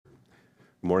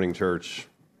Good morning, church.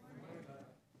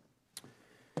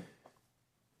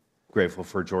 Grateful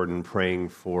for Jordan praying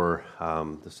for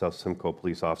the South Simcoe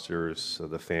police officers,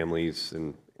 the families,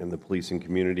 and the policing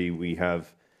community. We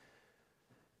have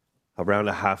around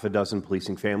a half a dozen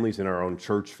policing families in our own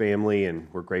church family, and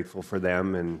we're grateful for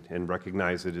them and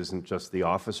recognize it isn't just the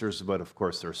officers, but of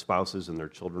course their spouses and their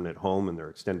children at home and their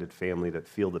extended family that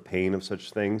feel the pain of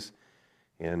such things.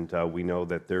 And we know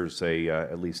that there's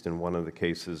at least in one of the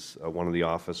cases, one of the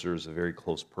officers, a very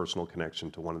close personal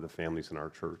connection to one of the families in our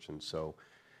church. And so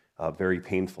a very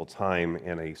painful time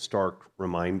and a stark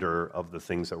reminder of the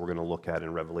things that we're going to look at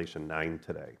in Revelation 9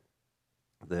 today.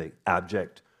 The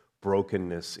abject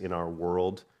brokenness in our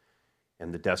world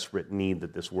and the desperate need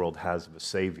that this world has of a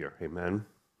Savior. Amen?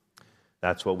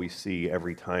 That's what we see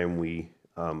every time we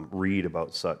read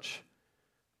about such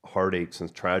heartaches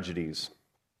and tragedies.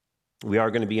 We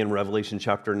are going to be in Revelation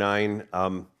chapter 9.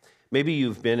 Maybe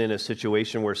you've been in a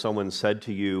situation where someone said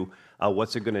to you,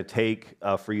 what's it going to take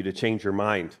for you to change your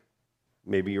mind?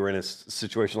 Maybe you're in a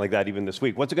situation like that even this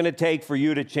week. What's it going to take for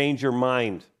you to change your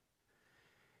mind?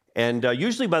 And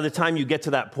usually by the time you get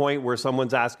to that point where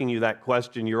someone's asking you that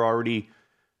question, you're already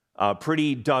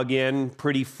pretty dug in,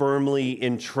 pretty firmly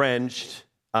entrenched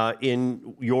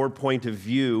in your point of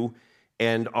view,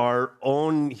 and our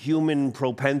own human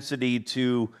propensity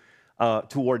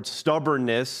towards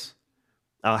stubbornness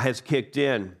has kicked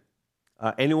in.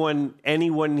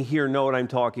 Anyone here know what I'm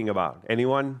talking about?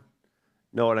 Anyone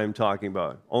know what I'm talking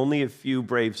about? Only a few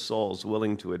brave souls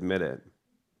willing to admit it.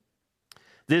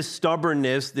 This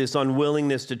stubbornness, this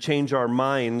unwillingness to change our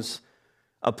minds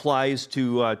applies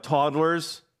to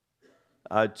toddlers,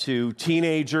 to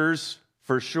teenagers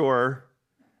for sure,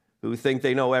 who think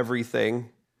they know everything,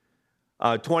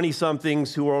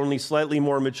 20-somethings who are only slightly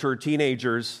more mature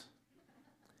teenagers,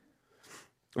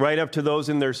 right up to those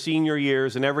in their senior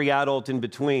years and every adult in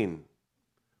between.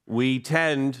 We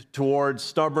tend towards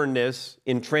stubbornness,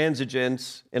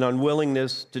 intransigence, and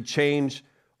unwillingness to change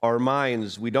our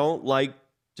minds. We don't like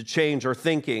to change our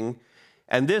thinking,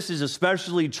 and this is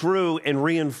especially true and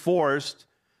reinforced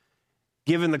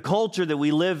given the culture that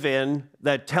we live in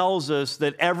that tells us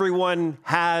that everyone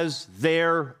has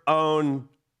their own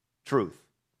truth.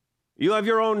 You have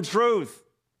your own truth.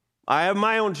 I have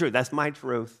my own truth. That's my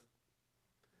truth.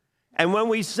 And when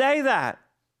we say that,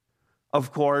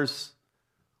 of course,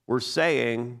 we're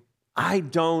saying, I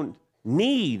don't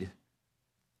need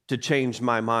to change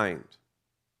my mind.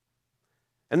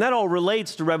 And that all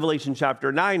relates to Revelation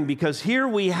chapter 9, because here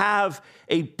we have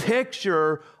a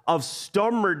picture of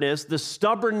stubbornness, the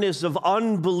stubbornness of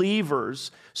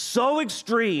unbelievers, so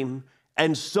extreme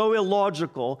and so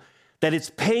illogical that it's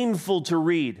painful to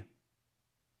read.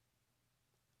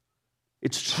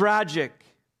 It's tragic.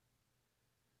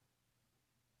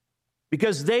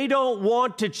 Because they don't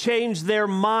want to change their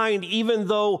mind, even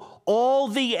though all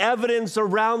the evidence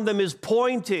around them is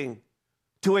pointing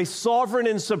to a sovereign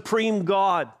and supreme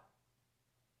God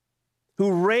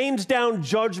who rains down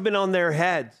judgment on their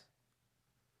heads.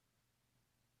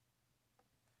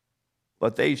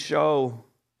 But they show,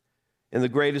 in the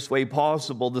greatest way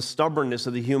possible, the stubbornness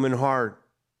of the human heart.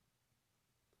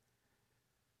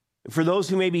 For those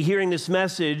who may be hearing this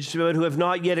message but who have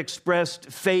not yet expressed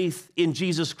faith in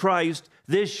Jesus Christ,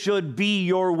 this should be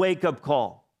your wake-up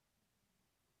call.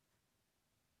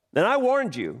 And I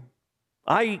warned you.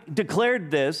 I declared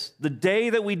this the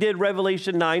day that we did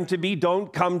Revelation 9 to be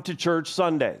Don't Come to Church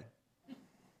Sunday.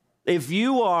 If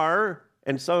you are,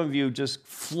 and some of you just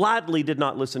flatly did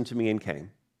not listen to me and came.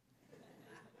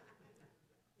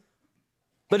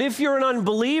 But if you're an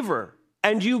unbeliever,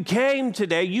 and you came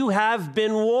today, you have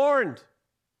been warned.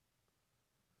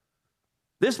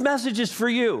 This message is for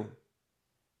you.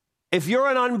 If you're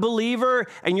an unbeliever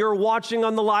and you're watching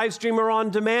on the live stream or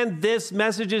on demand, this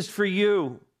message is for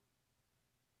you.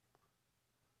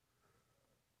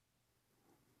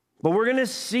 But we're going to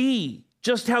see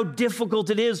just how difficult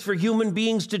it is for human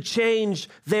beings to change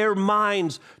their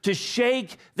minds, to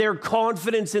shake their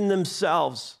confidence in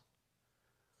themselves,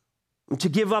 to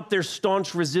give up their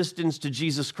staunch resistance to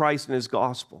Jesus Christ and his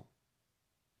gospel.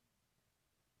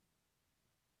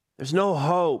 There's no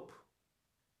hope,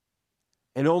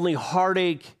 and only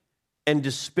heartache and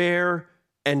despair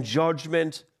and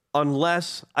judgment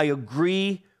unless I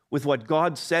agree with what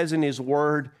God says in his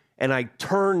word and I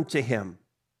turn to him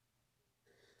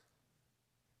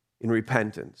in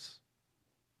repentance.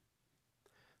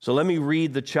 So let me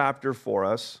read the chapter for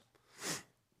us.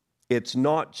 It's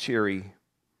not cheery.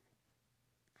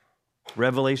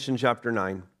 Revelation chapter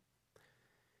 9.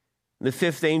 The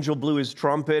fifth angel blew his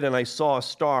trumpet, and I saw a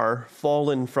star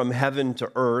fallen from heaven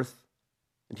to earth,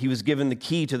 and he was given the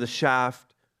key to the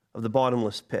shaft of the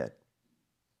bottomless pit.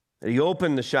 And he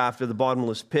opened the shaft of the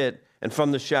bottomless pit, and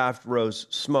from the shaft rose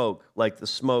smoke, like the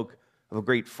smoke of a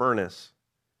great furnace.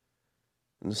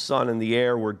 And the sun and the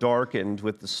air were darkened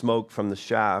with the smoke from the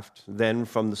shaft. Then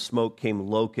from the smoke came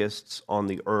locusts on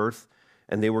the earth,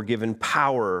 and they were given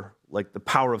power, like the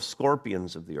power of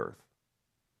scorpions of the earth.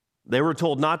 They were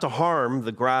told not to harm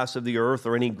the grass of the earth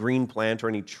or any green plant or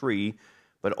any tree,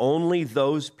 but only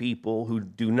those people who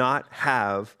do not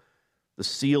have the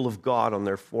seal of God on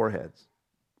their foreheads.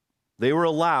 They were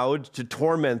allowed to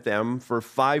torment them for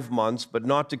 5 months, but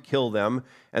not to kill them,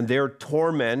 and their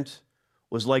torment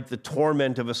was like the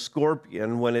torment of a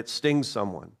scorpion when it stings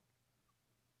someone.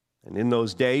 And in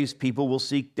those days, people will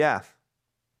seek death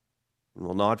and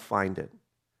will not find it.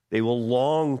 They will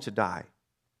long to die,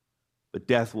 but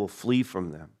death will flee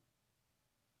from them.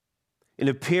 In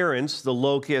appearance, the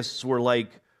locusts were like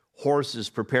horses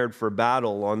prepared for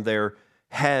battle. On their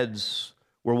heads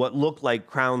were what looked like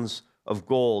crowns of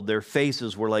gold. Their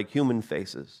faces were like human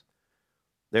faces.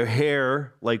 Their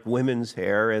hair like women's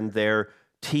hair, and their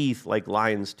teeth like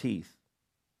lions' teeth.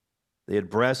 They had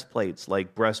breastplates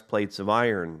like breastplates of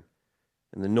iron,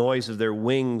 and the noise of their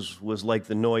wings was like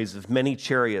the noise of many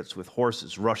chariots with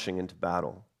horses rushing into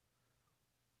battle.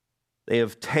 They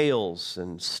have tails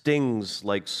and stings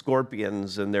like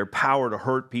scorpions, and their power to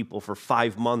hurt people for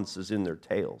 5 months is in their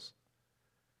tails.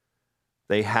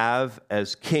 They have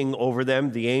as king over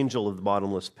them the angel of the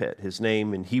bottomless pit. His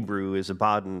name in Hebrew is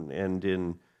Abaddon, and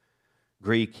in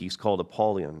Greek he's called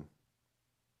Apollyon.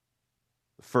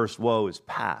 The first woe is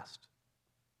past.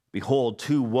 Behold,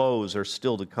 2 woes are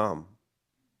still to come.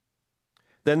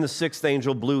 Then the 6th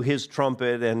angel blew his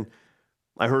trumpet, and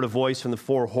I heard a voice from the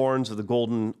 4 horns of the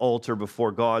golden altar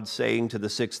before God saying to the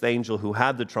 6th angel who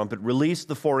had the trumpet, "Release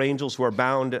the 4 angels who are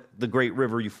bound at the great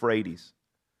river Euphrates."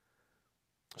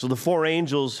 So the 4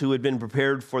 angels who had been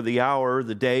prepared for the hour,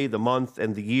 the day, the month,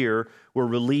 and the year were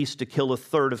released to kill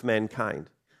 1/3 of mankind.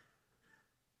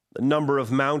 The number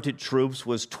of mounted troops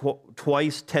was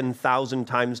twice 10,000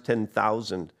 times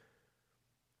 10,000.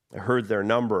 I heard their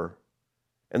number.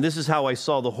 And this is how I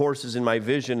saw the horses in my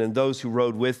vision, and those who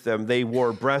rode with them. They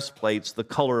wore breastplates the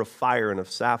color of fire and of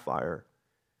sapphire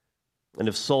and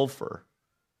of sulfur.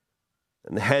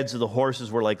 And the heads of the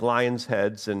horses were like lions'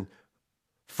 heads, and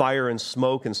fire and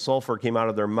smoke and sulfur came out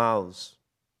of their mouths.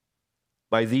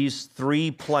 By these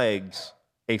 3 plagues,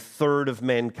 1/3 of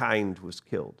mankind was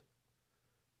killed,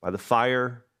 by the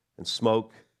fire and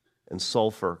smoke and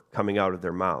sulfur coming out of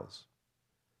their mouths.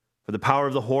 For the power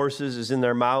of the horses is in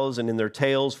their mouths and in their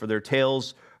tails, for their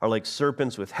tails are like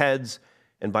serpents with heads,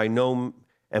 and by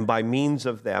means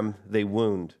of them they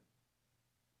wound.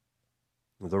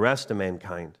 The rest of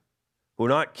mankind, who were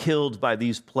not killed by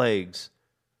these plagues,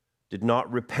 did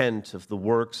not repent of the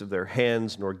works of their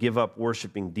hands, nor give up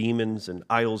worshiping demons and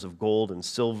idols of gold and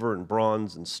silver and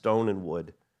bronze and stone and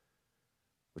wood,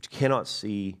 which cannot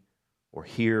see or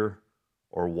hear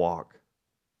or walk.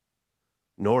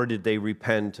 Nor did they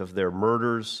repent of their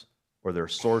murders or their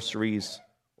sorceries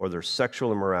or their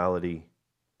sexual immorality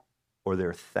or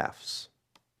their thefts.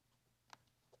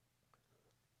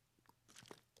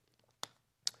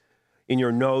 In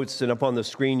your notes and up on the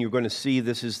screen, you're going to see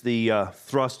this is the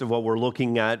thrust of what we're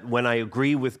looking at. When I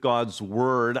agree with God's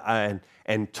word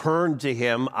and turn to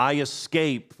him, I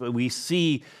escape. We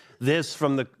see this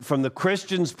from the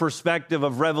Christian's perspective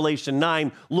of Revelation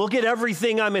 9. Look at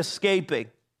everything I'm escaping.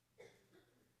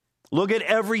 Look at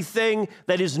everything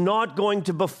that is not going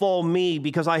to befall me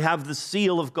because I have the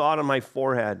seal of God on my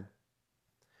forehead.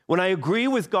 When I agree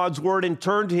with God's word and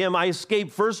turn to him, I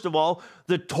escape, first of all,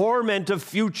 the torment of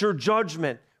future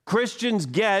judgment. Christians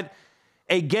get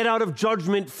a get out of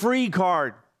judgment free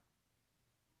card.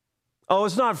 Oh,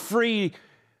 it's not free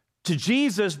to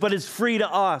Jesus, but it's free to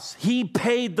us. He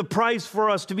paid the price for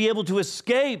us to be able to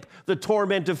escape the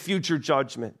torment of future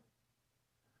judgment.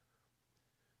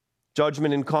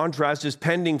 Judgment, in contrast, is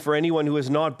pending for anyone who has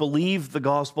not believed the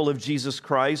gospel of Jesus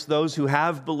Christ. Those who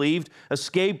have believed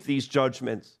escape these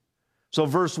judgments. So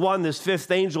verse 1, this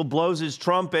 5th angel blows his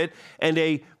trumpet, and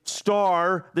a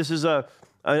star, this is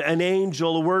an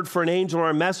angel, a word for an angel or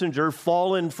a messenger,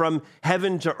 fallen from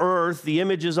heaven to earth. The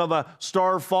images of a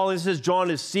star falling, this is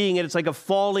John is seeing it. It's like a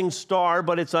falling star,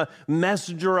 but it's a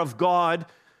messenger of God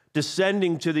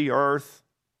descending to the earth.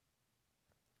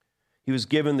 He was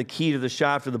given the key to the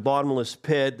shaft of the bottomless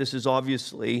pit. This is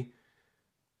obviously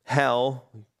hell.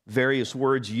 Various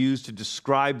words used to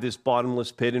describe this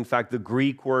bottomless pit. In fact, the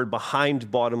Greek word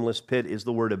behind bottomless pit is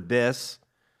the word abyss.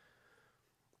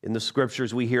 In the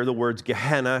scriptures, we hear the words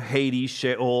Gehenna, Hades,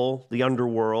 Sheol, the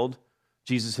underworld.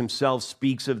 Jesus himself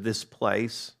speaks of this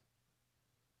place.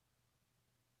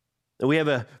 We have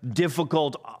a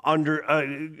difficult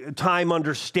time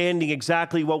understanding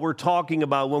exactly what we're talking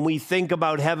about. When we think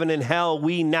about heaven and hell,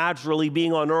 we naturally,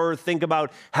 being on earth, think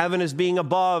about heaven as being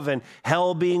above and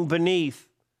hell being beneath.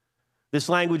 This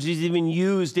language is even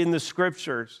used in the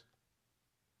scriptures.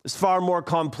 It's far more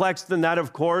complex than that,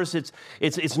 of course.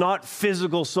 It's not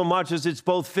physical so much as it's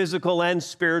both physical and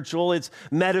spiritual. It's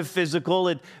metaphysical.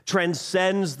 It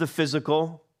transcends the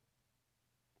physical.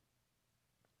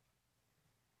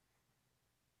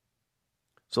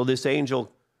 So this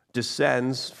angel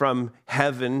descends from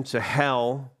heaven to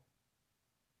hell.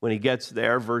 When he gets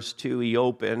there, verse 2, he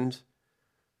opened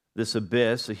this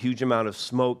abyss. A huge amount of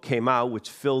smoke came out, which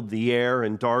filled the air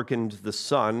and darkened the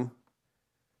sun.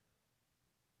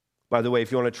 By the way,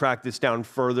 if you want to track this down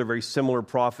further, very similar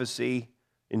prophecy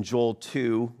in Joel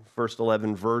 2, first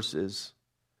 11 verses.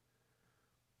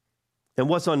 And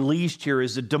what's unleashed here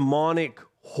is a demonic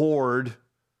horde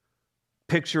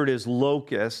pictured as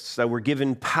locusts that were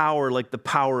given power like the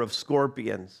power of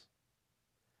scorpions.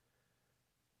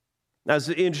 Now, it's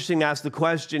interesting to ask the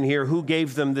question here, who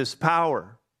gave them this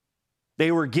power?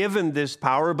 They were given this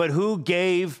power, but who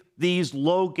gave these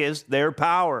locusts their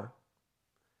power?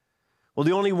 Well,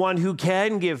 the only one who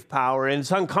can give power, and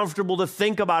it's uncomfortable to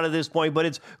think about at this point, but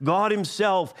it's God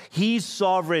himself. He's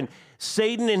sovereign.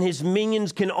 Satan and his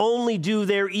minions can only do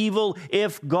their evil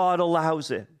if God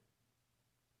allows it.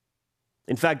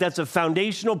 In fact, that's a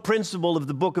foundational principle of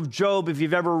the book of Job, if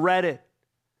you've ever read it.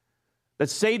 That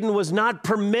Satan was not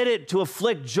permitted to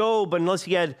afflict Job unless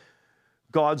he had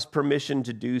God's permission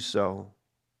to do so.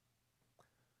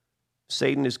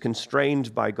 Satan is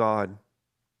constrained by God.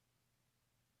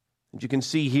 And you can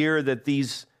see here that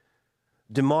these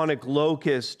demonic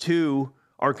locusts, too,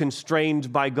 are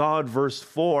constrained by God. Verse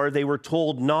 4, they were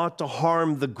told not to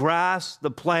harm the grass,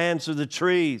 the plants, or the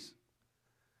trees.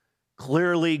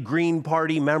 Clearly, Green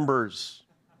Party members,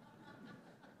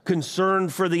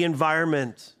 concerned for the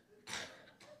environment.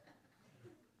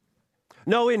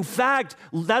 No, in fact,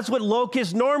 that's what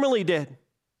locusts normally did.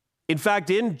 In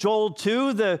fact, in Joel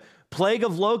 2, the plague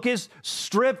of locusts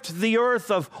stripped the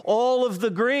earth of all of the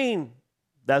green.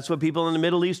 That's what people in the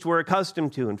Middle East were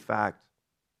accustomed to, in fact.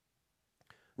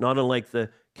 Not unlike the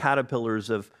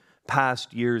caterpillars of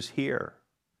past years here,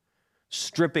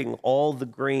 stripping all the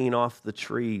green off the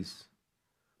trees.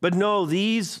 But no,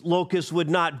 these locusts would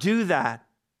not do that.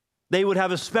 They would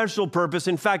have a special purpose.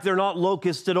 In fact, they're not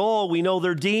locusts at all. We know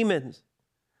they're demons.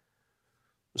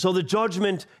 So the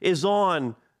judgment is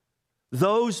on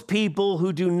those people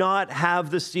who do not have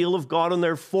the seal of God on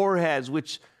their foreheads,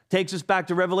 which takes us back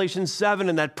to Revelation 7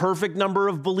 and that perfect number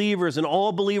of believers and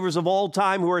all believers of all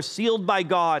time who are sealed by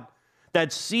God.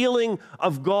 That sealing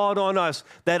of God on us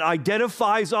that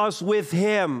identifies us with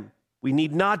him. We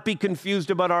need not be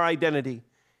confused about our identity.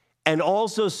 And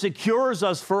also secures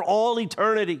us for all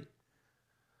eternity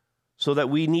so that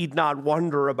we need not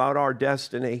wonder about our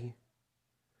destiny.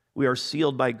 We are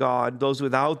sealed by God. Those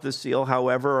without the seal,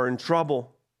 however, are in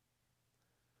trouble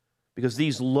because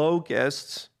these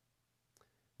locusts,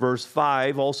 verse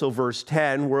 5, also verse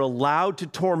 10, were allowed to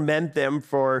torment them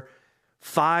for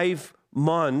 5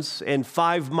 months. And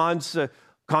 5 months,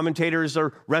 commentators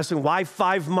are wrestling. Why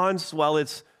 5 months? Well,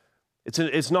 it's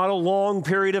not a long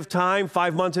period of time.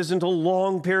 5 months isn't a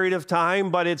long period of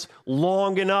time, but it's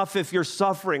long enough if you're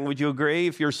suffering. Would you agree?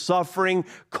 If you're suffering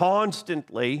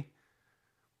constantly,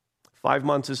 5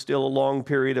 months is still a long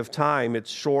period of time. It's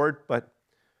short, but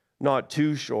not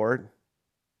too short.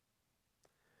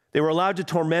 They were allowed to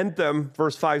torment them,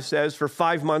 verse 5 says, for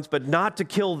 5 months, but not to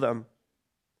kill them.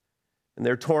 And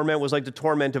their torment was like the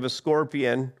torment of a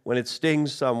scorpion when it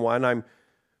stings someone. I'm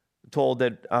told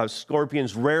that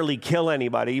scorpions rarely kill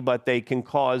anybody, but they can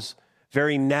cause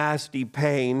very nasty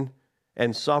pain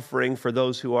and suffering for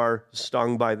those who are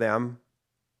stung by them.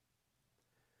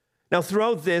 Now,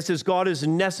 throughout this, as God is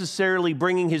necessarily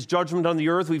bringing his judgment on the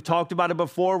earth, we've talked about it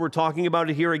before, we're talking about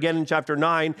it here again in chapter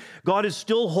 9, God is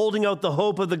still holding out the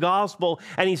hope of the gospel,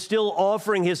 and he's still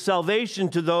offering his salvation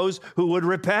to those who would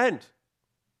repent.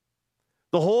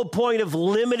 The whole point of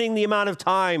limiting the amount of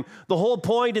time, the whole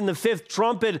point in the fifth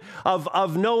trumpet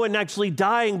of no one actually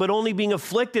dying, but only being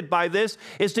afflicted by this,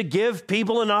 is to give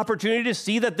people an opportunity to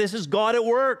see that this is God at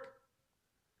work.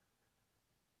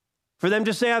 For them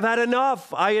to say, I've had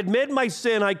enough. I admit my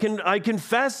sin. I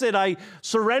confess it. I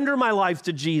surrender my life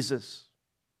to Jesus.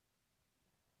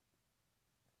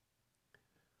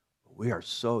 We are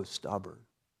so stubborn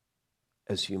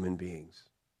as human beings.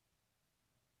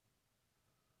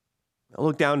 Now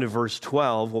look down to verse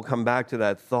 12. We'll come back to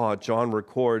that thought. John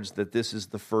records that this is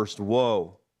the first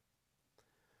woe.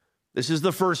 This is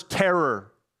the first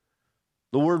terror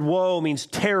The word woe means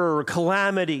terror or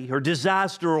calamity or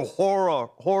disaster or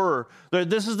horror.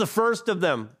 This is the first of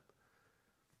them.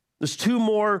 There's two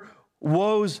more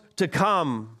woes to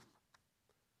come.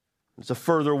 It's a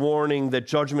further warning that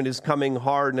judgment is coming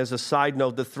hard. And as a side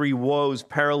note, the three woes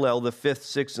parallel the fifth,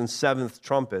 sixth, and seventh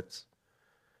trumpets.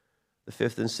 The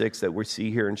fifth and sixth that we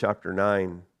see here in chapter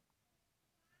 9.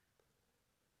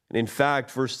 And in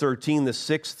fact, verse 13, the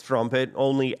sixth trumpet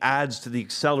only adds to the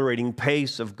accelerating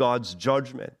pace of God's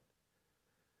judgment.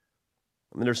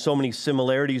 I mean, there's so many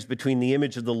similarities between the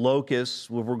image of the locust,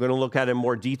 we're going to look at in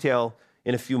more detail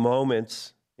in a few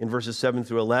moments, in verses 7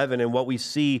 through 11, and what we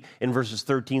see in verses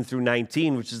 13 through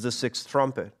 19, which is the sixth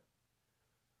trumpet.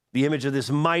 The image of this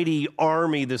mighty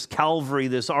army, this cavalry,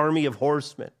 this army of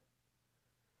horsemen.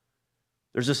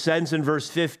 There's a sense in verse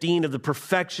 15 of the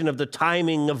perfection of the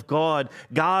timing of God,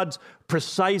 God's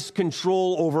precise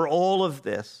control over all of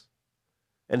this.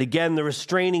 And again, the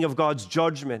restraining of God's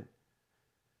judgment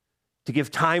to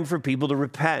give time for people to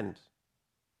repent.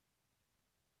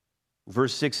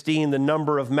 Verse 16, the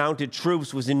number of mounted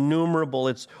troops was innumerable.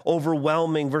 It's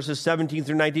overwhelming. Verses 17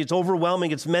 through 19, it's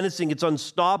overwhelming, it's menacing, it's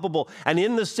unstoppable. And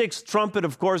in the sixth trumpet,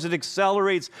 of course, it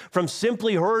accelerates from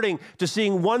simply hurting to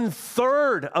seeing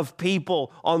 1/3 of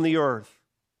people on the earth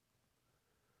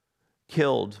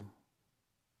killed.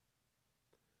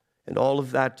 And all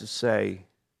of that to say,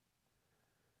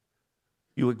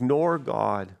 you ignore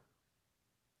God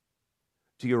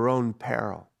to your own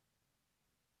peril.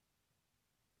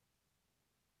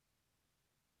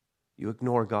 You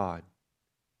ignore God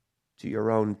to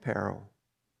your own peril.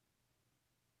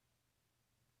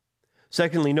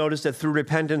 Secondly, notice that through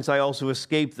repentance, I also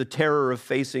escape the terror of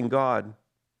facing God.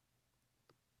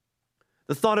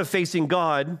 The thought of facing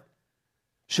God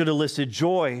should elicit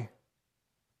joy.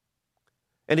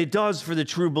 And it does for the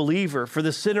true believer. For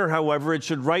the sinner, however, it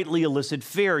should rightly elicit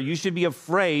fear. You should be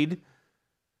afraid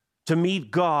to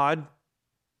meet God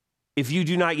if you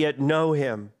do not yet know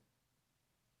him.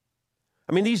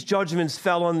 I mean, these judgments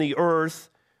fell on the earth.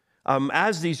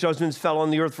 As these judgments fell on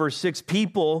the earth, verse 6,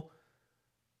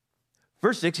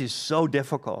 verse 6 is so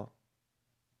difficult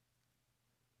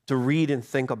to read and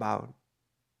think about.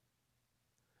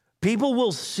 People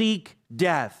will seek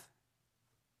death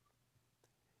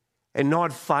and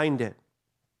not find it.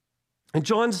 And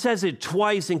John says it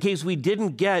twice in case we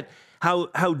didn't get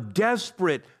how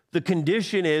desperate the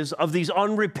condition is of these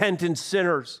unrepentant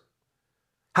sinners.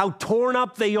 How torn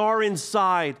up they are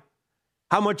inside,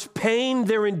 how much pain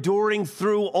they're enduring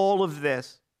through all of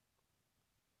this.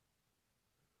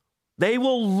 They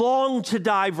will long to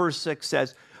die, verse 6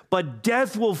 says, but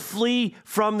death will flee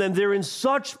from them. They're in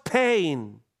such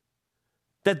pain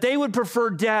that they would prefer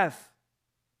death.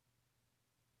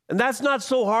 And that's not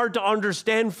so hard to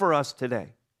understand for us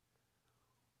today.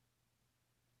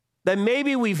 That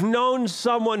maybe we've known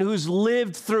someone who's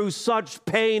lived through such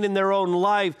pain in their own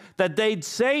life that they'd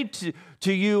say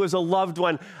to you as a loved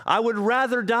one, I would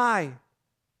rather die.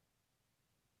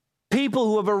 People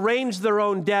who have arranged their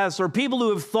own deaths or people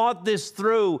who have thought this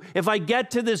through, if I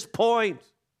get to this point,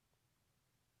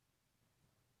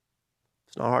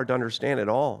 it's not hard to understand at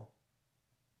all.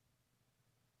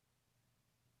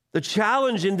 The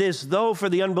challenge in this, though, for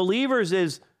the unbelievers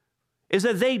is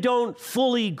that they don't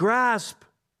fully grasp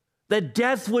that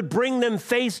death would bring them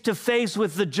face to face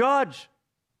with the judge.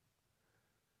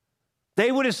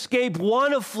 They would escape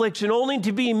one affliction only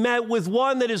to be met with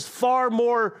one that is far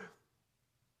more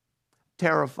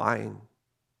terrifying.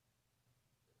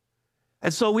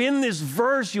 And so in this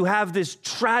verse, you have this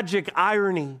tragic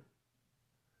irony.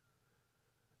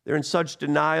 They're in such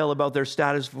denial about their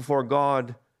status before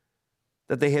God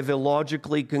that they have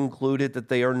illogically concluded that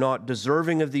they are not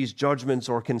deserving of these judgments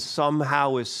or can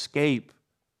somehow escape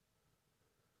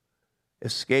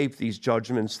these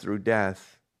judgments through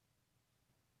death.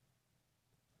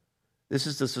 This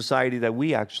is the society that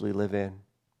we actually live in.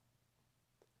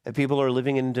 And people are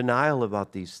living in denial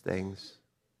about these things.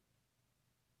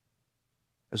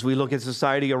 As we look at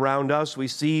society around us, we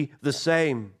see the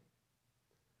same.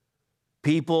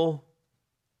 People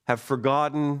have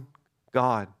forgotten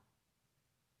God.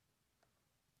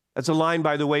 That's a line,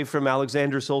 by the way, from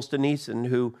Alexander Solzhenitsyn,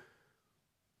 who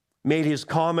made his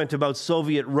comment about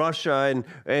Soviet Russia,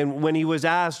 and when he was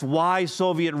asked why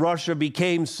Soviet Russia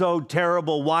became so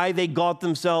terrible, why they got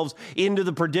themselves into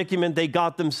the predicament they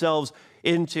got themselves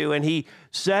into, and he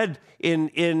said in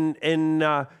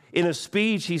a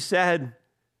speech, he said,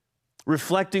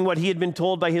 reflecting what he had been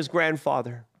told by his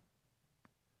grandfather,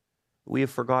 we have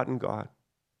forgotten God.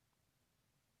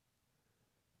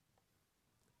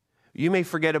 You may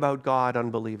forget about God,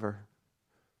 unbeliever.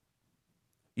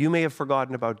 You may have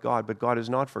forgotten about God, but God has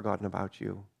not forgotten about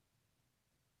you.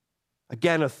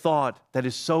 Again, a thought that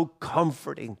is so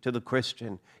comforting to the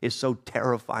Christian is so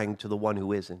terrifying to the one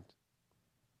who isn't.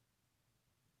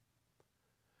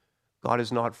 God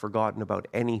has not forgotten about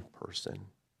any person.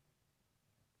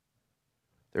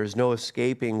 There is no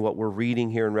escaping what we're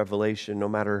reading here in Revelation, no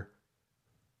matter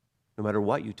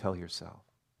what you tell yourself,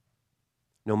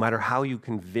 no matter how you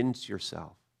convince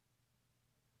yourself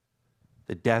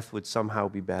that death would somehow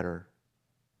be better.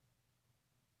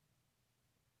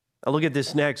 Now look at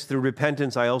this next. Through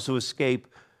repentance, I also escape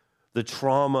the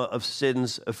trauma of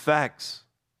sin's effects.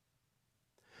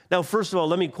 Now, first of all,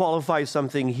 let me qualify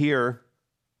something here,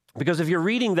 because if you're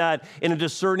reading that in a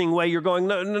discerning way, you're going,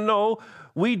 no,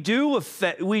 we do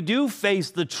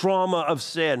face the trauma of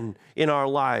sin in our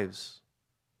lives.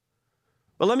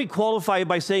 But let me qualify it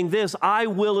by saying this: I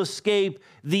will escape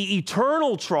the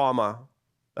eternal trauma.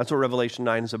 That's what Revelation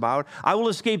 9 is about. I will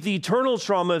escape the eternal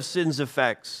trauma of sin's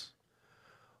effects.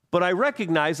 But I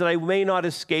recognize that I may not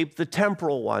escape the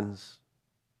temporal ones.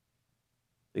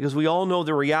 Because we all know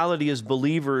the reality as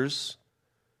believers.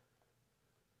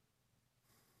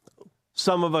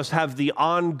 Some of us have the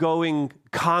ongoing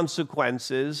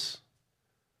consequences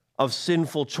of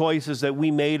sinful choices that we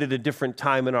made at a different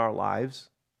time in our lives.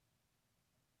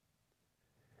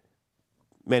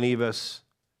 Many of us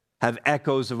have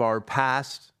echoes of our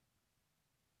past,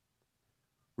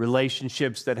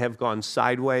 relationships that have gone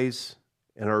sideways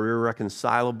and are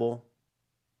irreconcilable,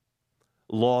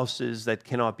 losses that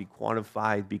cannot be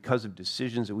quantified because of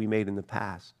decisions that we made in the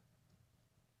past.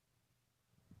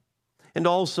 And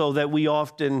also that we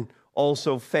often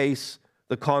also face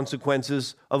the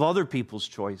consequences of other people's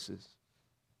choices.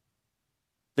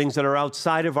 Things that are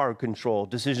outside of our control,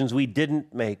 decisions we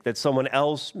didn't make, that someone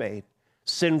else made,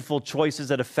 sinful choices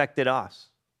that affected us.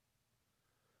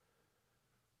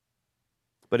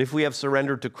 But if we have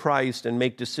surrendered to Christ and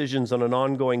make decisions on an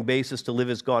ongoing basis to live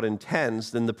as God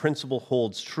intends, then the principle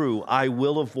holds true. I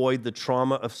will avoid the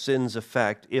trauma of sin's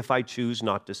effect if I choose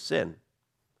not to sin.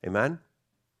 Amen?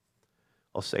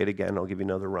 I'll say it again. I'll give you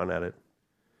another run at it.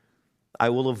 I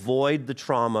will avoid the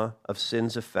trauma of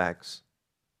sin's effects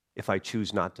if I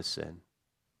choose not to sin.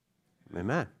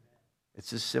 Amen.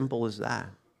 It's as simple as that.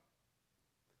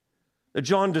 Now,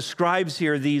 John describes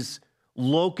here these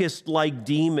locust-like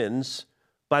demons.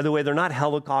 By the way, they're not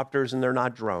helicopters and they're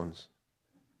not drones.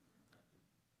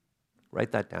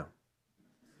 Write that down.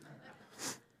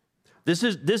 This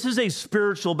is a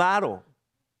spiritual battle.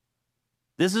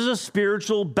 This is a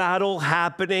spiritual battle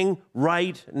happening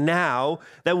right now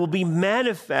that will be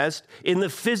manifest in the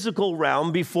physical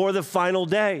realm before the final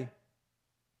day.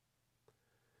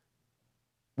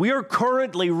 We are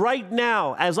currently, right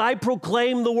now, as I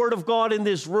proclaim the word of God in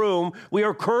this room, we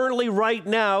are currently right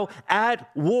now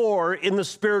at war in the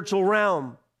spiritual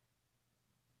realm.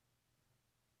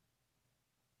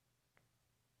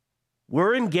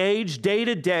 We're engaged day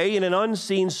to day in an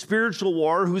unseen spiritual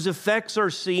war whose effects are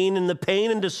seen in the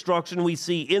pain and destruction we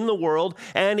see in the world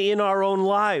and in our own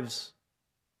lives.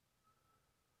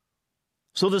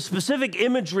 So the specific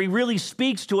imagery really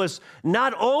speaks to us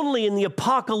not only in the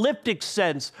apocalyptic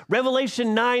sense.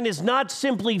 Revelation 9 is not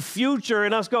simply future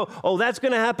and us go, oh, that's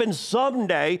going to happen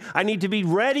someday. I need to be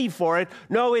ready for it.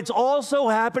 No, it's also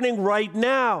happening right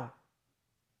now.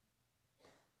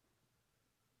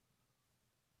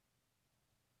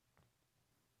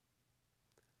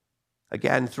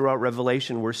 Again, throughout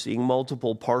Revelation, we're seeing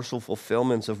multiple partial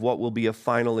fulfillments of what will be a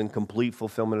final and complete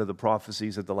fulfillment of the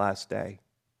prophecies at the last day.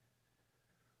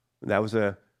 And that was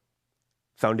a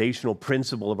foundational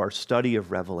principle of our study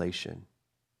of Revelation.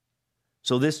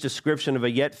 So this description of a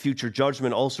yet future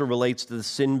judgment also relates to the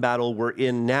sin battle we're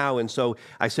in now. And so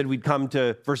I said we'd come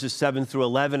to verses 7 through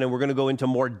 11, and we're going to go into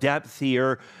more depth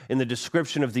here in the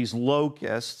description of these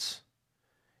locusts.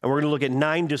 And we're going to look at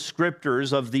 9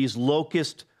 descriptors of these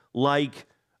locust-like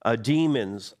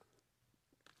demons.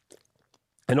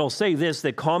 And I'll say this,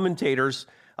 that commentators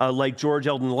like George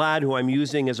Eldon Ladd, who I'm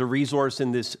using as a resource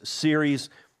in this series,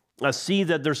 see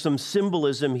that there's some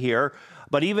symbolism here.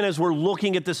 But even as we're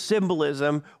looking at the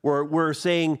symbolism, we're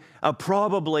saying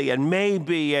probably and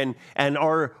maybe, and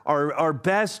our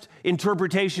best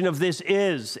interpretation of this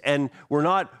is, and we're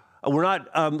not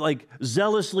like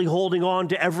zealously holding on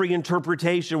to every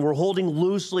interpretation. We're holding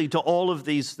loosely to all of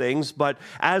these things. But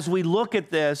as we look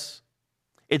at this,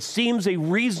 it seems a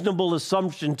reasonable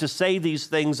assumption to say these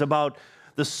things about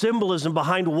the symbolism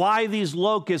behind why these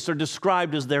locusts are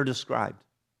described as they're described.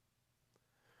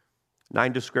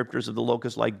 9 descriptors of the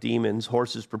locust-like demons,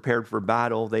 horses prepared for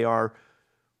battle. They are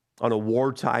on a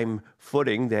wartime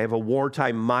footing. They have a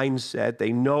wartime mindset.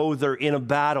 They know they're in a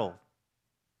battle.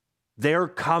 They're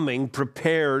coming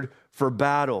prepared for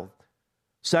battle.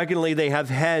 Secondly, they have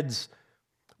heads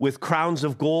with crowns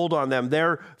of gold on them.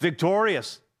 They're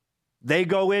victorious. They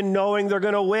go in knowing they're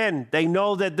going to win. They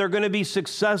know that they're going to be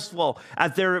successful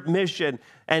at their mission.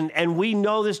 And we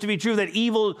know this to be true, that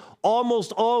evil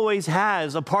almost always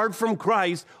has, apart from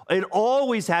Christ, it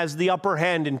always has the upper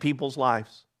hand in people's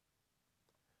lives.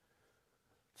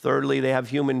 Thirdly, they have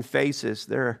human faces.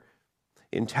 They're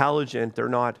intelligent. They're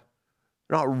not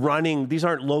running. These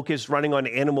aren't locusts running on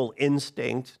animal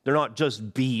instinct. They're not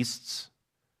just beasts.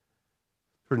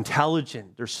 They're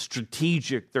intelligent. They're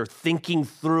strategic. They're thinking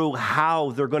through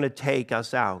how they're going to take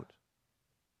us out.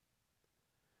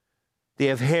 They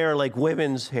have hair like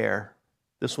women's hair.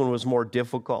 This one was more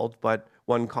difficult, but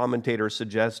one commentator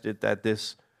suggested that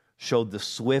this showed the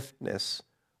swiftness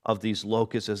of these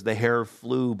locusts as the hair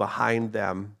flew behind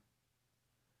them.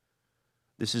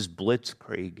 This is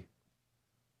blitzkrieg,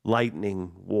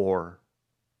 lightning war.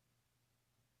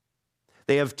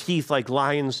 They have teeth like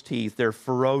lion's teeth. They're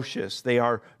ferocious. They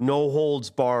are no holds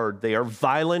barred. They are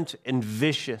violent and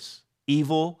vicious.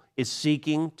 Evil is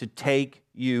seeking to take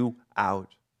you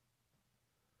out.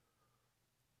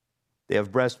 They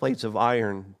have breastplates of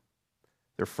iron.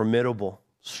 They're formidable,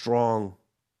 strong.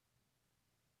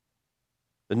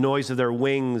 The noise of their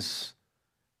wings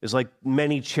is like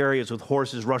many chariots with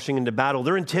horses rushing into battle.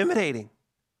 They're intimidating,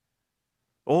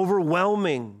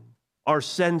 overwhelming our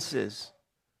senses,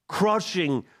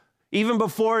 crushing, even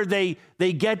before they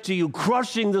get to you,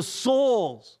 crushing the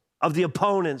souls of the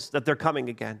opponents that they're coming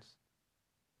against.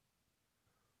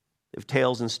 They have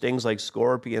tails and stings like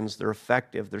scorpions. They're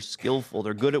effective. They're skillful.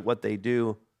 They're good at what they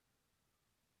do.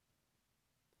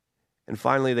 And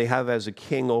finally, they have as a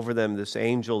king over them this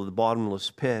angel of the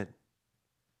bottomless pit,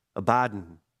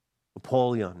 Abaddon,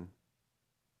 Apollyon,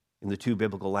 in the two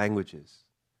biblical languages.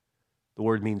 The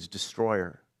word means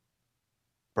destroyer.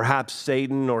 Perhaps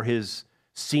Satan or his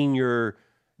senior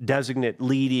designate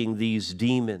leading these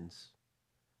demons.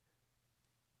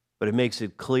 But it makes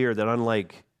it clear that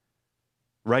unlike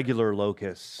regular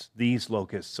locusts, these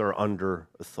locusts are under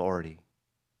authority.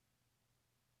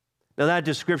 Now that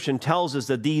description tells us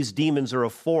that these demons are a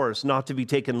force not to be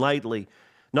taken lightly.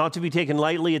 Not to be taken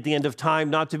lightly at the end of time,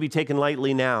 not to be taken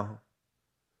lightly now.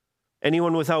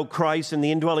 Anyone without Christ and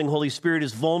the indwelling Holy Spirit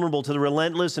is vulnerable to the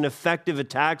relentless and effective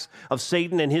attacks of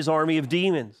Satan and his army of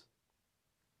demons.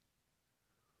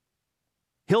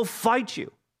 He'll fight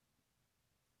you.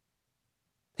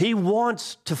 He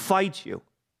wants to fight you.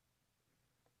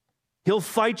 He'll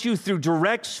fight you through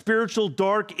direct spiritual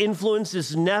dark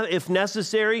influences if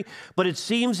necessary, but it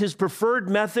seems his preferred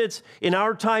methods in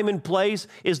our time and place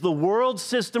is the world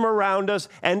system around us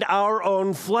and our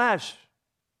own flesh.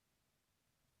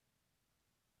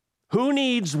 Who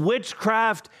needs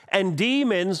witchcraft and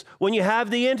demons when you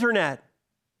have the internet?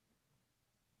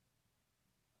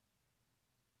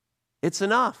 It's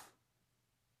enough.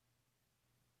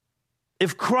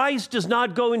 If Christ does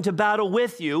not go into battle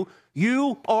with you,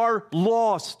 you are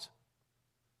lost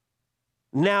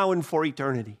now and for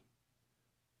eternity.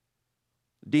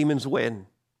 Demons win.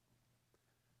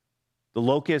 The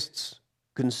locusts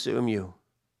consume you.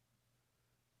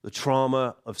 The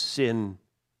trauma of sin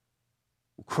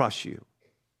will crush you.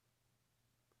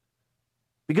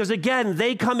 Because again,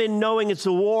 they come in knowing it's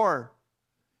a war.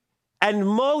 And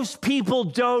most people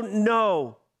don't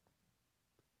know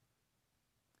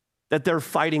that they're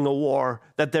fighting a war,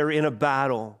 that they're in a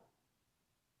battle,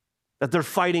 that they're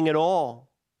fighting at all.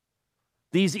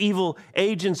 These evil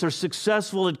agents are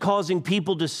successful at causing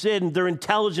people to sin. They're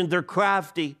intelligent, they're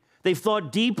crafty. They've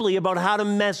thought deeply about how to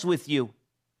mess with you,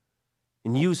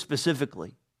 and you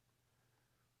specifically.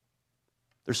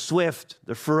 They're swift,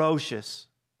 they're ferocious.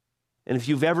 And if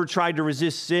you've ever tried to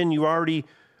resist sin, you already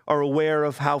are aware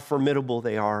of how formidable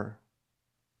they are.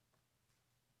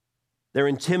 They're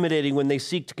intimidating when they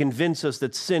seek to convince us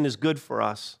that sin is good for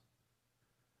us.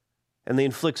 And they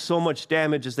inflict so much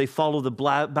damage as they follow the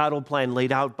battle plan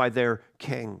laid out by their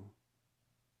king.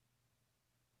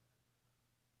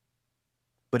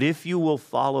 But if you will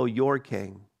follow your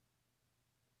king,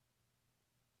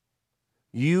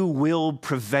 you will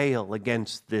prevail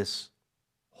against this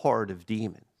horde of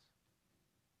demons.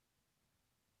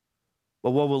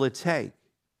 But what will it take?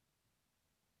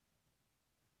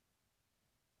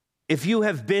 If you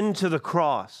have been to the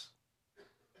cross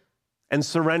and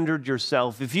surrendered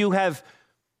yourself, if you have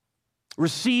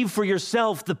received for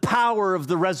yourself the power of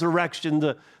the resurrection,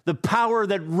 the power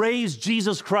that raised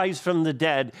Jesus Christ from the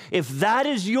dead, if that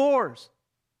is yours,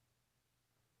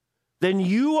 then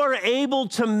you are able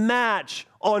to match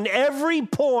on every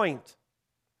point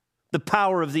the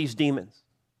power of these demons.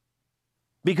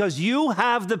 because you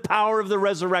have the power of the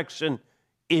resurrection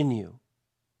in you.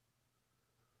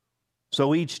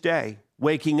 So each day,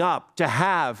 waking up to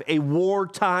have a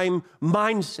wartime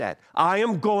mindset. I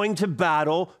am going to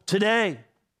battle today.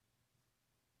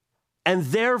 And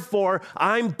therefore,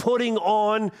 I'm putting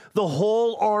on the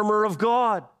whole armor of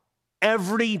God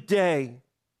every day.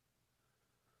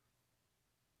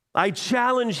 I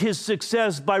challenge his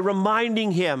success by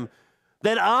reminding him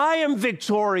that I am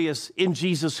victorious in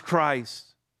Jesus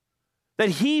Christ, that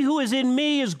he who is in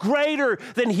me is greater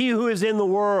than he who is in the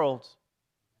world.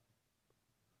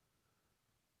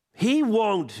 He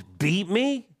won't beat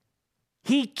me.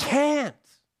 He can't.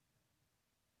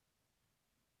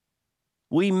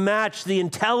 We match the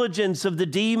intelligence of the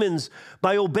demons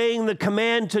by obeying the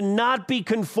command to not be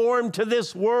conformed to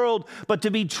this world, but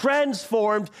to be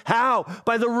transformed. How?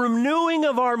 By the renewing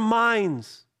of our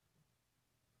minds.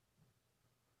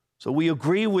 So we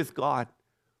agree with God.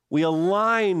 We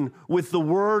align with the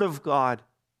Word of God.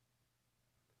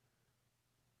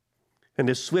 And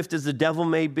as swift as the devil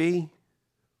may be,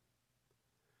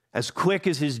 as quick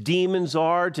as his demons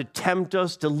are to tempt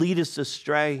us, to lead us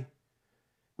astray,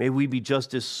 may we be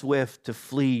just as swift to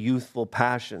flee youthful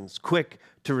passions, quick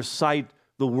to recite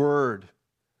the word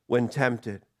when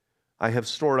tempted. I have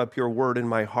stored up your word in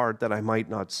my heart that I might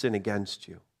not sin against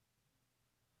you.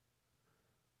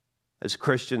 As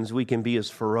Christians, we can be as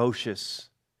ferocious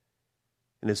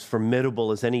and as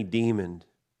formidable as any demon,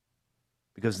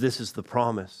 because this is the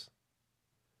promise.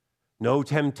 No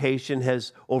temptation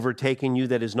has overtaken you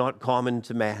that is not common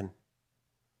to man.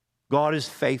 God is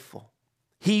faithful.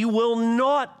 He will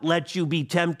not let you be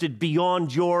tempted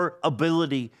beyond your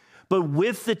ability. But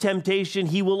with the temptation,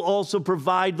 he will also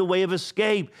provide the way of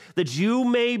escape, that you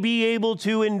may be able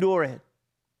to endure it.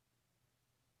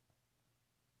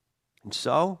 And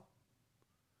so,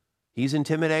 he's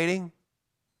intimidating.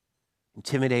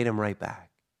 Intimidate him right back.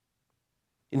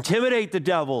 Intimidate the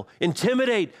devil.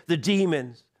 Intimidate the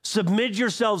demons. Submit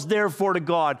yourselves, therefore, to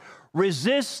God.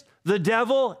 Resist the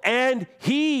devil, and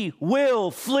he will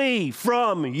flee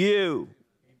from you.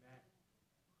 Amen.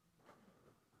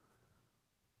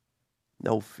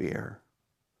 No fear.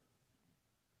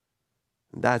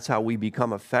 And that's how we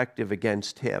become effective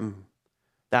against him.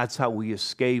 That's how we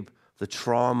escape the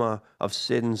trauma of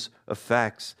sin's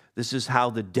effects. This is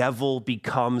how the devil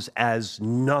becomes as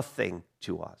nothing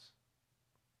to us.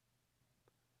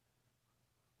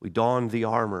 We don the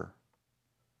armor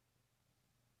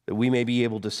that we may be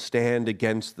able to stand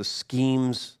against the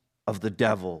schemes of the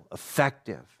devil,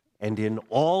 effective. And in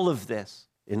all of this,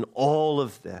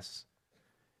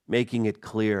 making it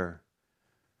clear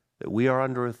that we are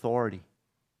under authority.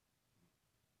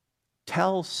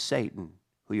 Tell Satan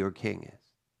who your king is.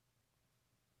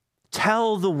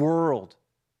 Tell the world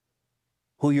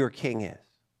who your king is.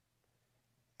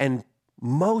 And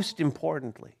most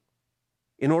importantly,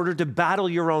 in order to battle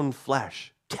your own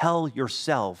flesh, tell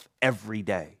yourself every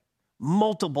day,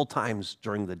 multiple times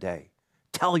during the day,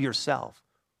 tell yourself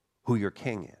who your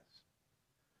king is.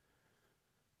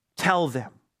 Tell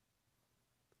them,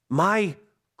 my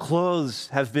clothes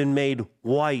have been made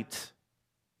white,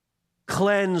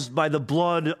 cleansed by the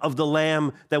blood of the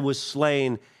Lamb that was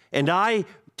slain, and I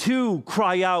too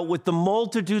cry out with the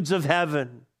multitudes of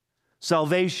heaven,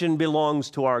 salvation belongs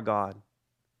to our God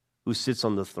who sits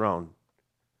on the throne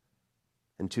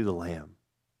and to the Lamb.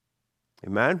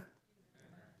 Amen?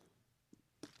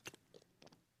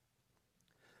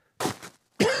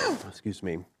 Excuse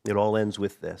me. It all ends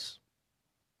with this.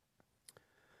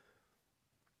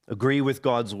 Agree with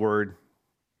God's word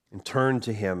and turn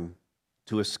to him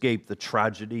to escape the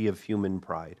tragedy of human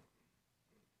pride.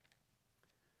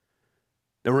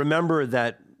 Now remember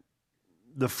that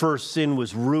the first sin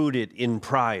was rooted in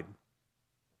pride.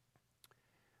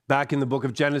 Back in the book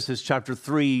of Genesis, chapter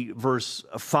 3, verse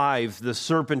 5, the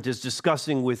serpent is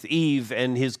discussing with Eve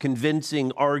and his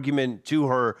convincing argument to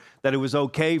her that it was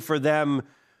okay for them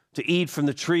to eat from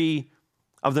the tree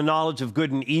of the knowledge of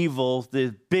good and evil.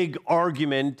 The big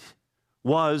argument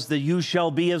was that you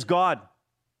shall be as God.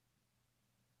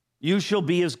 You shall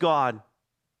be as God.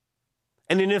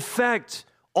 And in effect,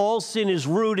 all sin is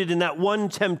rooted in that one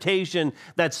temptation,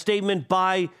 that statement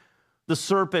by the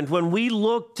serpent. When we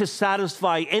look to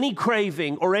satisfy any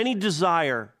craving or any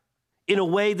desire in a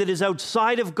way that is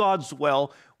outside of God's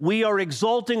will, we are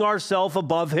exalting ourselves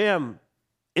above him.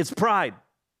 It's pride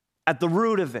at the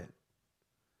root of it.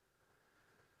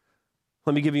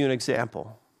 Let me give you an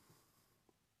example.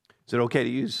 Is it okay to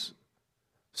use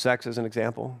sex as an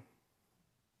example?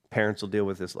 Parents will deal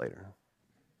with this later.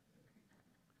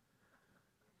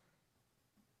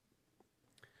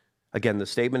 Again, the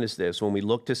statement is this: when we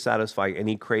look to satisfy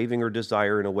any craving or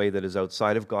desire in a way that is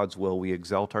outside of God's will, we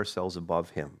exalt ourselves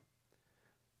above him.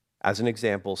 As an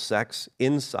example, sex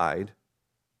inside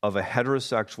of a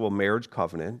heterosexual marriage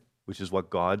covenant, which is what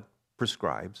God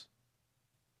prescribes,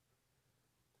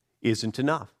 isn't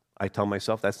enough. I tell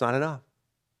myself that's not enough.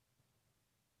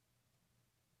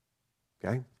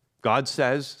 Okay? God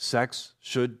says sex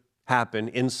should happen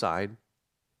inside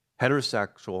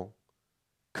heterosexual,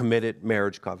 committed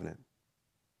marriage covenant.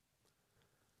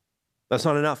 That's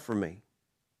not enough for me.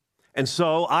 And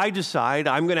so I decide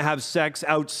I'm going to have sex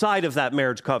outside of that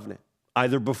marriage covenant,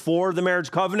 either before the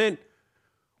marriage covenant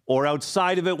or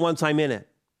outside of it once I'm in it.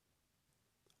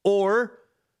 Or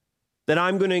that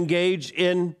I'm going to engage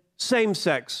in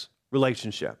same-sex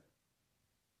relationship.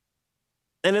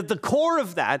 And at the core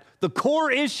of that, the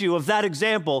core issue of that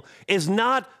example is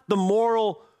not the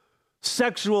moral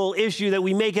sexual issue that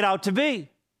we make it out to be.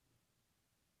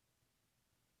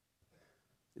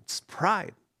 It's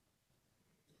pride.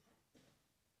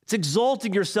 It's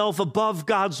exalting yourself above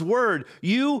God's word.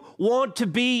 You want to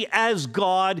be as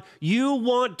God. You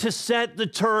want to set the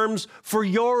terms for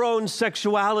your own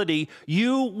sexuality.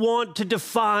 You want to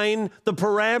define the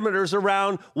parameters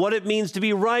around what it means to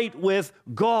be right with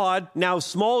God, now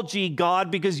small g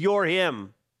God, because you're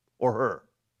him or her.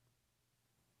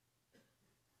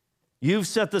 You've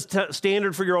set the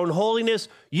standard for your own holiness.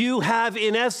 You have,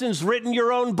 in essence, written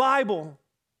your own Bible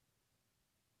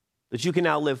that you can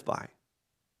now live by.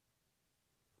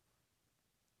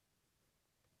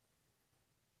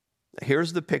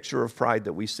 Here's the picture of pride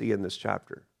that we see in this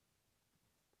chapter.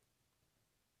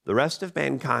 The rest of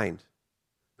mankind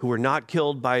who were not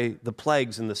killed by the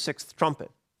plagues in the sixth trumpet,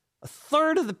 a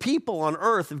third of the people on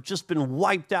earth have just been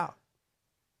wiped out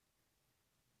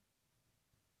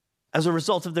as a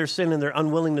result of their sin and their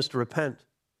unwillingness to repent.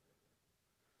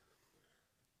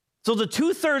 So the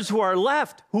 2/3 who are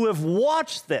left, who have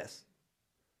watched this,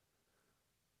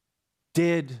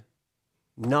 did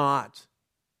not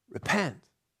repent.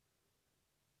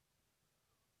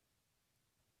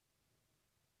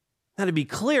 Now, to be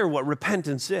clear what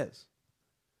repentance is,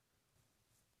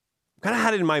 I kind of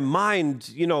had it in my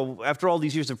mind, after all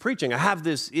these years of preaching, I have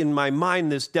this in my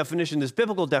mind, this definition, this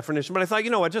biblical definition, but I thought,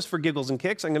 what, just for giggles and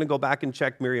kicks, I'm going to go back and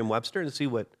check Merriam-Webster and see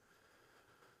what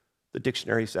the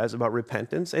dictionary says about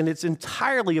repentance, and it's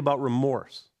entirely about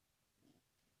remorse.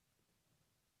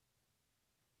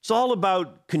 It's all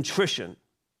about contrition,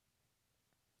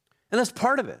 and that's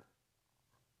part of it.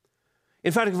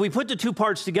 In fact, if we put the two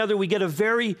parts together, we get a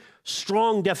very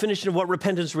strong definition of what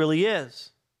repentance really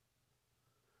is.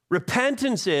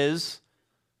 Repentance is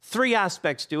 3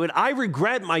 aspects to it. I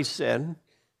regret my sin,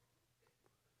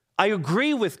 I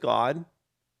agree with God,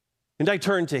 and I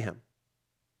turn to him.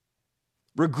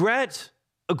 Regret,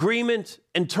 agreement,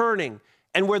 and turning.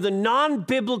 And where the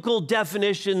non-biblical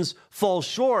definitions fall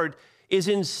short is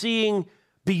in seeing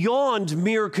beyond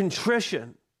mere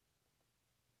contrition.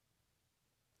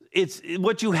 It's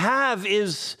what you have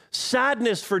is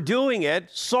sadness for doing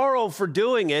it, sorrow for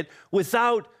doing it,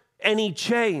 without any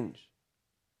change.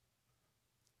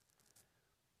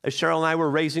 As Cheryl and I were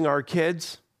raising our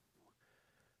kids,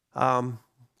 I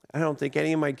don't think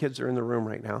any of my kids are in the room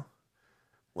right now.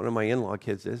 One of my in-law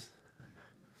kids is.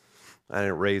 I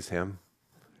didn't raise him.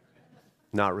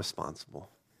 Not responsible.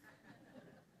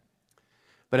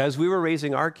 But as we were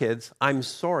raising our kids, I'm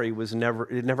sorry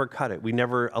it never cut it. We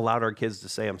never allowed our kids to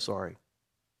say, I'm sorry.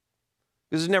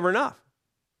 Because it's never enough.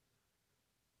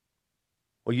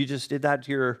 Well, you just did that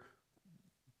to your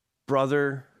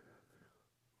brother.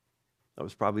 That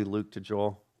was probably Luke to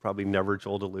Joel. Probably never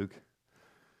Joel to Luke.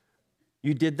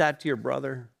 You did that to your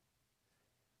brother.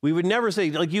 We would never say,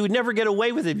 you would never get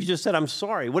away with it if you just said, I'm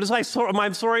sorry. What does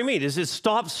I'm sorry mean? It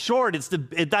stops short.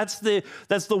 That's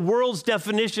the world's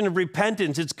definition of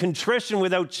repentance. It's contrition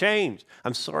without change.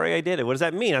 I'm sorry I did it. What does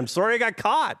that mean? I'm sorry I got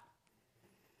caught.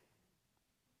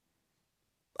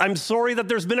 I'm sorry that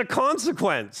there's been a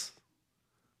consequence.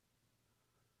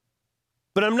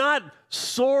 But I'm not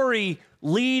sorry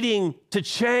leading to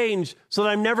change so that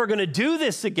I'm never going to do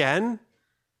this again.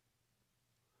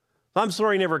 I'm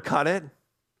sorry I never cut it.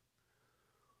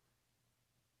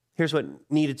 Here's what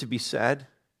needed to be said,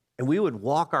 and we would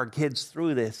walk our kids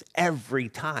through this every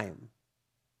time.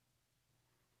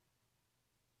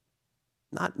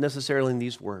 Not necessarily in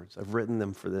these words. I've written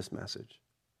them for this message.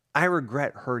 I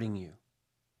regret hurting you.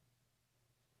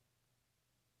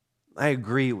 I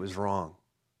agree it was wrong.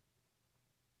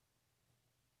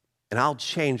 And I'll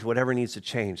change whatever needs to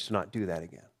change to not do that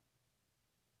again.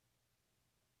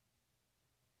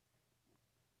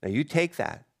 Now you take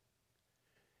that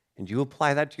and you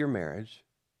apply that to your marriage,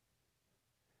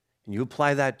 and you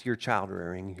apply that to your child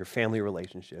rearing, your family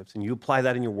relationships, and you apply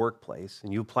that in your workplace,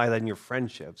 and you apply that in your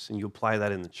friendships, and you apply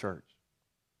that in the church,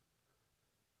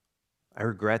 I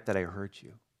regret that I hurt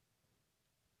you.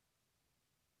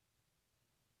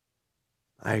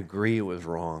 I agree it was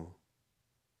wrong.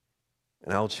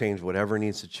 And I'll change whatever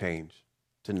needs to change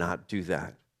to not do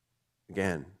that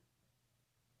again.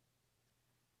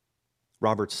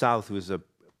 Robert South, who was a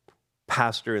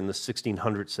pastor in the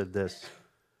 1600s, said this: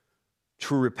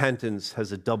 true repentance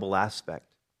has a double aspect.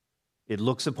 It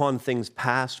looks upon things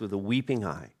past with a weeping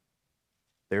eye.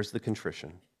 There's the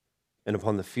contrition. And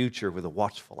upon the future with a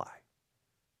watchful eye.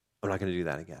 I'm not going to do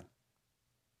that again.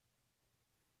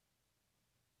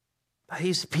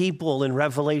 These people in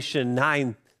Revelation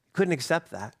 9 couldn't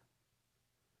accept that.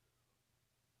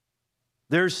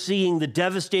 They're seeing the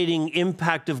devastating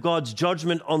impact of God's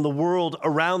judgment on the world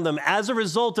around them as a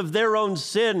result of their own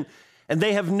sin, and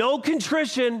they have no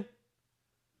contrition,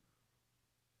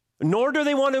 nor do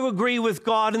they want to agree with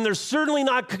God, and they're certainly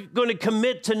not going to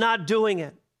commit to not doing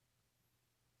it.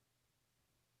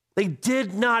 They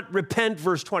did not repent,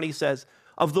 verse 20 says,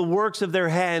 of the works of their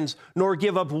hands, nor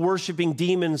give up worshiping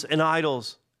demons and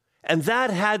idols. And that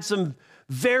had some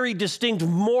very distinct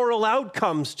moral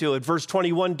outcomes to it. Verse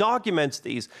 21 documents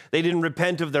these. They didn't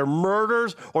repent of their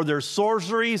murders or their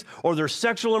sorceries or their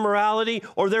sexual immorality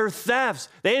or their thefts.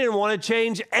 They didn't want to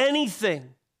change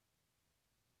anything.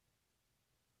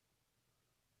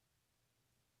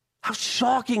 How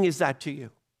shocking is that to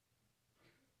you?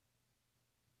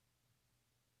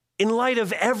 In light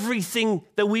of everything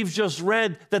that we've just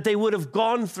read that they would have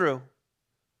gone through,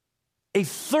 a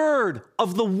third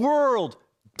of the world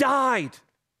died.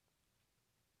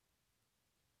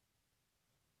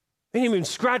 They didn't even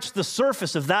scratch the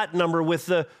surface of that number with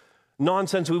the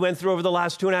nonsense we went through over the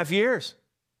last 2.5 years.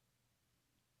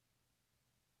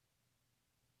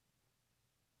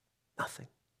 Nothing.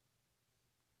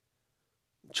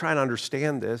 I'm trying to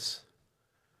understand this.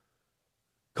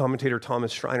 Commentator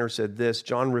Thomas Schreiner said this: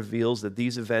 John reveals that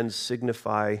these events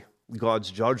signify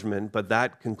God's judgment, but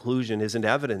that conclusion isn't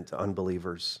evident to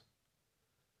unbelievers.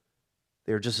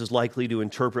 They're just as likely to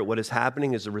interpret what is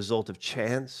happening as a result of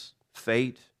chance,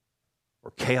 fate,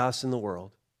 or chaos in the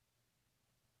world.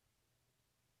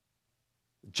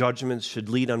 Judgments should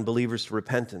lead unbelievers to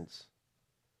repentance,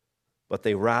 but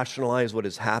they rationalize what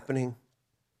is happening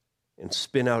and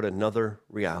spin out another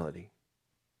reality.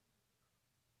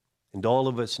 And all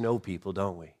of us know people,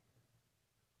 don't we,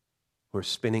 who are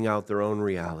spinning out their own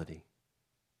reality.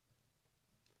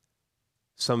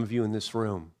 Some of you in this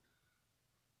room,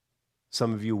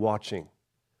 some of you watching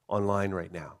online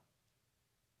right now,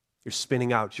 you're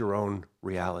spinning out your own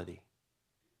reality.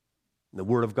 And the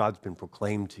Word of God's been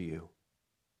proclaimed to you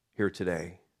here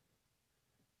today.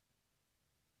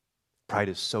 Pride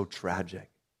is so tragic.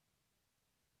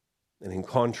 And in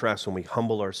contrast, when we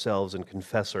humble ourselves and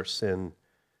confess our sin,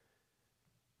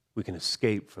 we can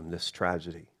escape from this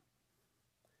tragedy.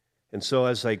 And so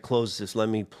as I close this, let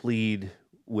me plead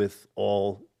with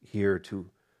all here to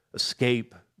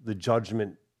escape the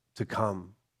judgment to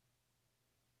come,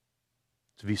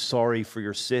 to be sorry for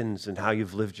your sins and how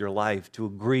you've lived your life, to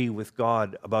agree with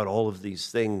God about all of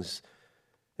these things,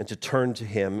 and to turn to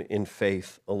Him in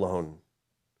faith alone.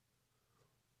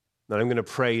 Now I'm going to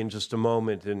pray in just a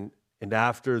moment, and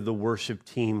after the worship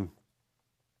team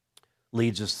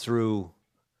leads us through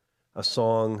a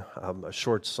song, a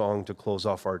short song to close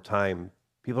off our time,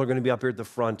 people are going to be up here at the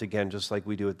front again, just like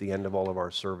we do at the end of all of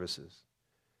our services.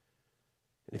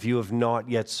 If you have not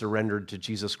yet surrendered to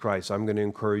Jesus Christ, I'm going to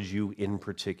encourage you in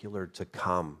particular to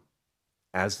come.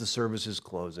 As the service is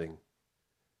closing,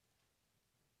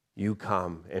 you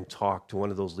come and talk to one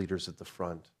of those leaders at the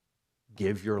front.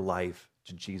 Give your life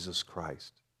to Jesus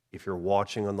Christ. If you're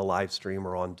watching on the live stream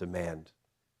or on demand,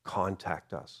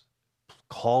 contact us.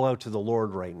 Call out to the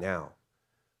Lord right now,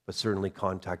 but certainly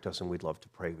contact us, and we'd love to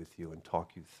pray with you and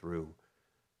talk you through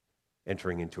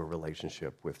entering into a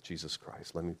relationship with Jesus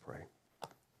Christ. Let me pray.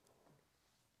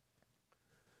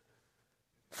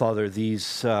 Father,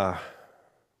 these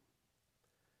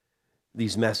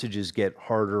messages get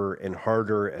harder and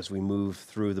harder as we move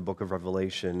through the book of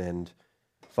Revelation, and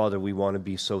Father, we want to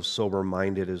be so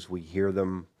sober-minded as we hear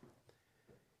them.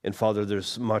 And Father,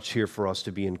 there's much here for us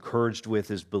to be encouraged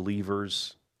with as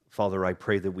believers. Father, I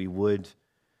pray that we would,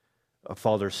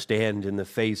 Father, stand in the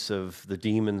face of the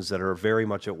demons that are very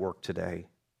much at work today.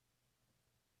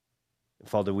 And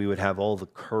Father, we would have all the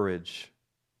courage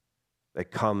that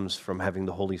comes from having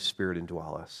the Holy Spirit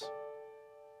indwell us.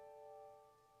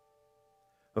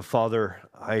 But Father,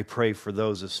 I pray for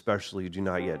those especially who do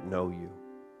not yet know you.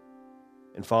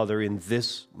 And Father, in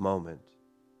this moment,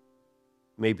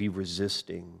 may be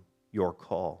resisting your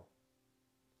call.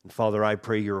 And Father, I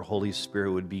pray your Holy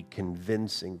Spirit would be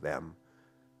convincing them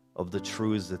of the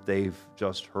truths that they've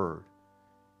just heard,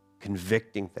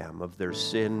 convicting them of their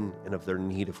sin and of their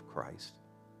need of Christ.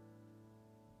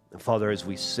 And Father, as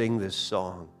we sing this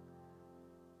song,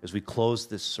 as we close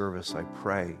this service, I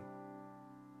pray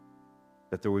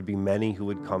that there would be many who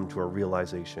would come to a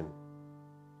realization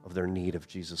of their need of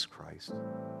Jesus Christ.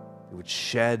 They would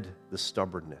shed the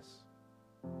stubbornness.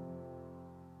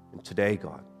 And today,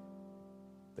 God,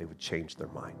 they would change their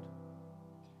mind.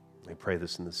 I pray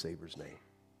this in the Savior's name.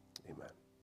 Amen.